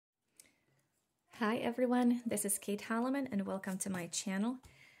Hi everyone, this is Kate Halleman and welcome to my channel.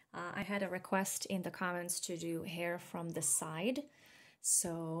 I had a request in the comments to do hair from the side,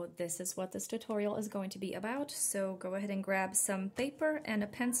 so this is what this tutorial is going to be about. So go ahead and grab some paper and a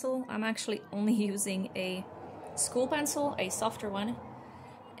pencil. I'm actually only using a school pencil, a softer one,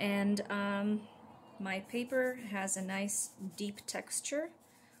 and my paper has a nice deep texture,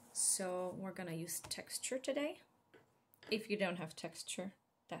 so we're gonna use texture today. If you don't have texture,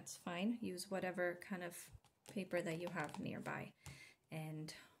 that's fine. Use whatever kind of paper that you have nearby,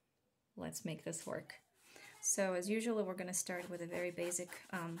 and let's make this work. So as usual, we're going to start with a very basic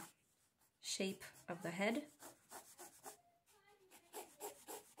shape of the head.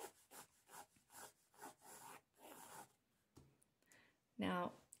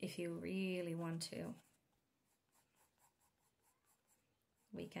 Now, if you really want to,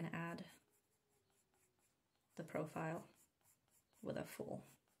 we can add the profile with a full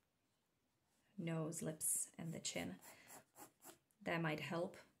nose, lips, and the chin. That might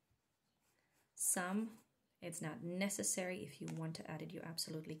help. Some, it's not necessary. If you want to add it, you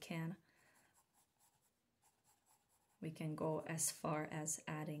absolutely can. We can go as far as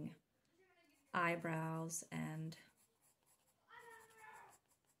adding eyebrows and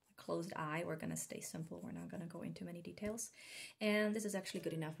closed eye. We're going to stay simple. We're not going to go into many details. And this is actually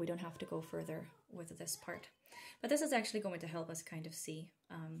good enough. We don't have to go further with this part. But this is actually going to help us kind of see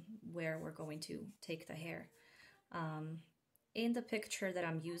where we're going to take the hair. In the picture that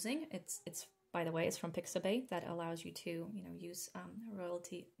I'm using, it's by the way, it's from Pixabay. That allows you to, use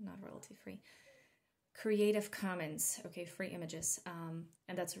royalty-free, Creative Commons, okay, free images.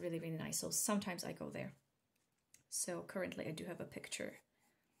 And that's really, really nice. So sometimes I go there. So currently I do have a picture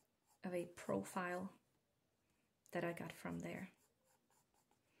of a profile that I got from there.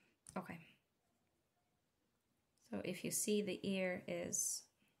 Okay. So if you see, the ear is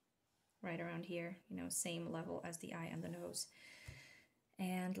right around here, same level as the eye and the nose.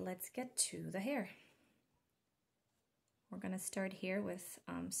 And let's get to the hair. We're going to start here with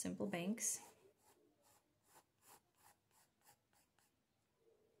simple bangs.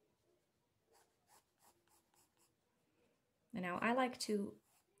 And now I like to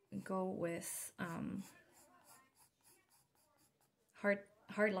go with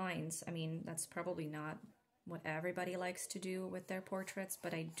hard lines. I mean, that's probably not what everybody likes to do with their portraits,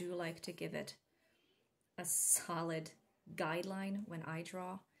 but I do like to give it a solid guideline when I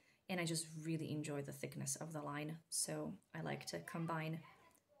draw, and I just really enjoy the thickness of the line, so I like to combine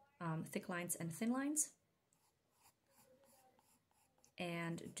thick lines and thin lines.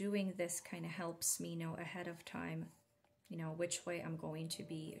 And doing this kind of helps me know ahead of time, which way I'm going to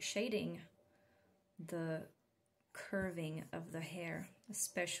be shading the curving of the hair,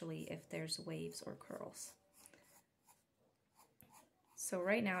 especially if there's waves or curls. So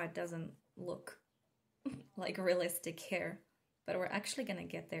right now it doesn't look like realistic hair, but we're actually going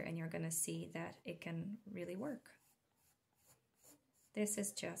to get there and you're going to see that it can really work. This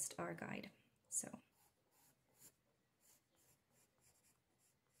is just our guide. So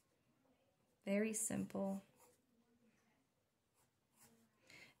very simple.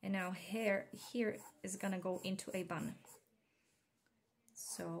 And now hair here is going to go into a bun.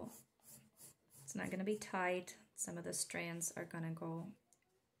 So it's not going to be tight. Some of the strands are going to go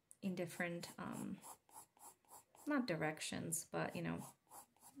in different, not directions, but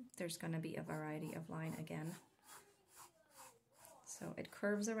there's going to be a variety of line again. So it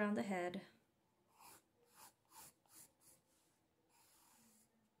curves around the head.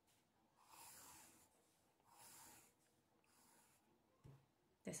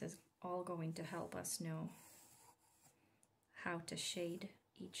 This is all going to help us know how to shade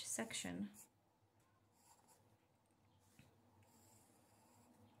each section.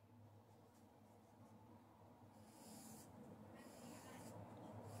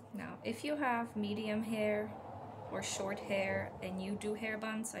 Now, if you have medium hair or short hair and you do hair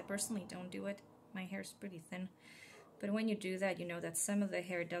buns, I personally don't do it. My hair's pretty thin. But when you do that, you know that some of the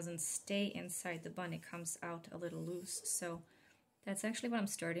hair doesn't stay inside the bun. It comes out a little loose. So that's actually what I'm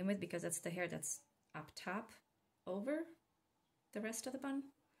starting with, because that's the hair that's up top over the rest of the bun.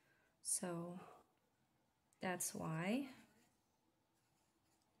 So that's why.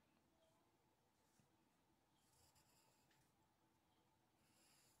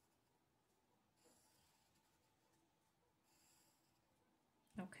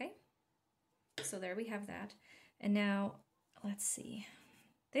 Okay, so there we have that. And now let's see.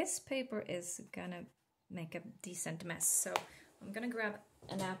 This paper is gonna make a decent mess, so I'm gonna grab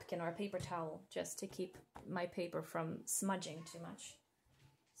a napkin or a paper towel just to keep my paper from smudging too much.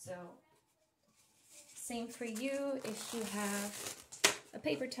 So same for you. If you have a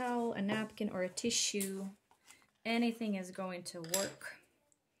paper towel, a napkin, or a tissue, anything is going to work.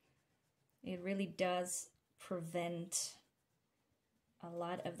 It really does prevent a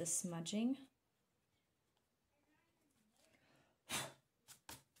lot of the smudging.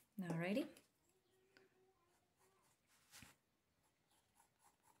 Alrighty.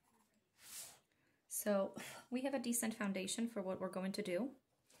 So we have a decent foundation for what we're going to do.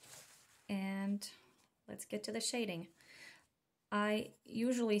 And let's get to the shading. I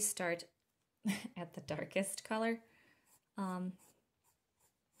usually start at the darkest color.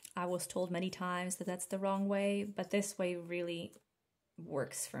 I was told many times that that's the wrong way, but this way really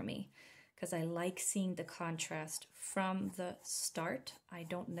works for me because I like seeing the contrast from the start. I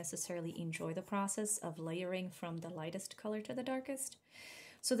don't necessarily enjoy the process of layering from the lightest color to the darkest.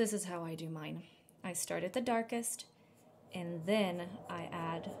 So this is how I do mine. I start at the darkest and then I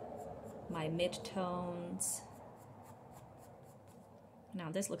add my mid-tones.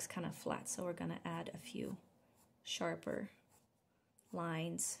 Now this looks kind of flat, so we're gonna add a few sharper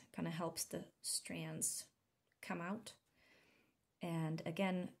lines, kind of helps the strands come out. And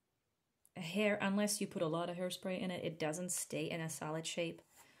again, hair, unless you put a lot of hairspray in it, it doesn't stay in a solid shape.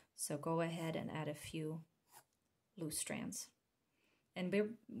 So go ahead and add a few loose strands. And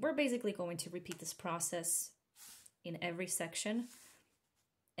we're basically going to repeat this process in every section.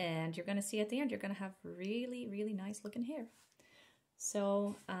 And you're gonna see at the end, you're gonna have really, really nice looking hair.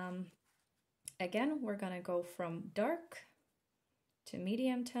 So again, we're gonna go from dark to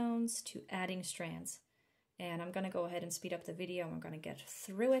medium tones to adding strands. And I'm gonna go ahead and speed up the video and we're gonna get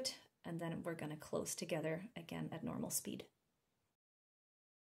through it and then we're gonna close together again at normal speed.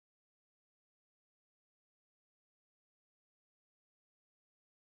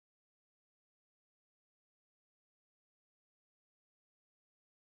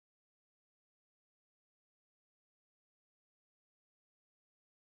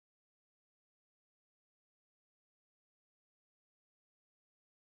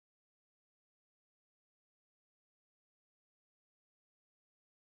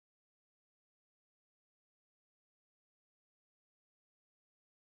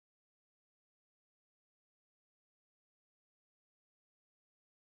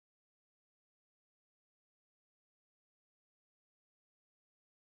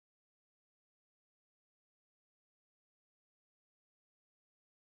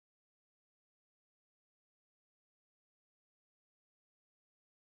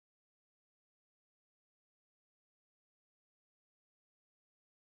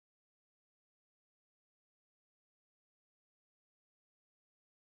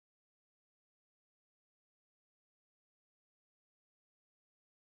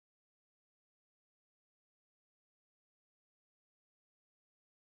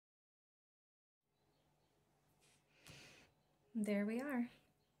 There we are.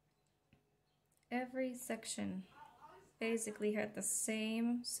 Every section basically had the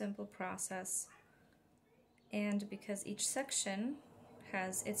same simple process. And because each section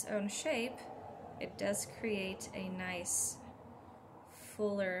has its own shape, it does create a nice,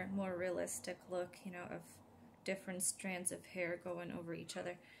 fuller, more realistic look, you know, of different strands of hair going over each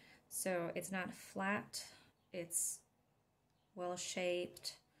other. So it's not flat, it's well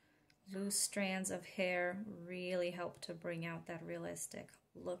shaped. Loose strands of hair really help to bring out that realistic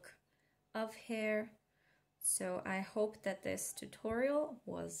look of hair. So I hope that this tutorial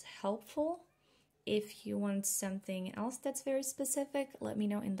was helpful. If you want something else that's very specific, let me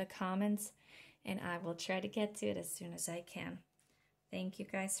know in the comments and I will try to get to it as soon as I can. Thank you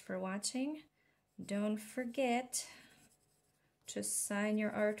guys for watching. Don't forget to sign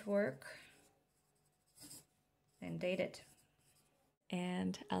your artwork and date it.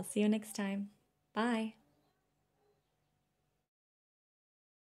 And I'll see you next time. Bye.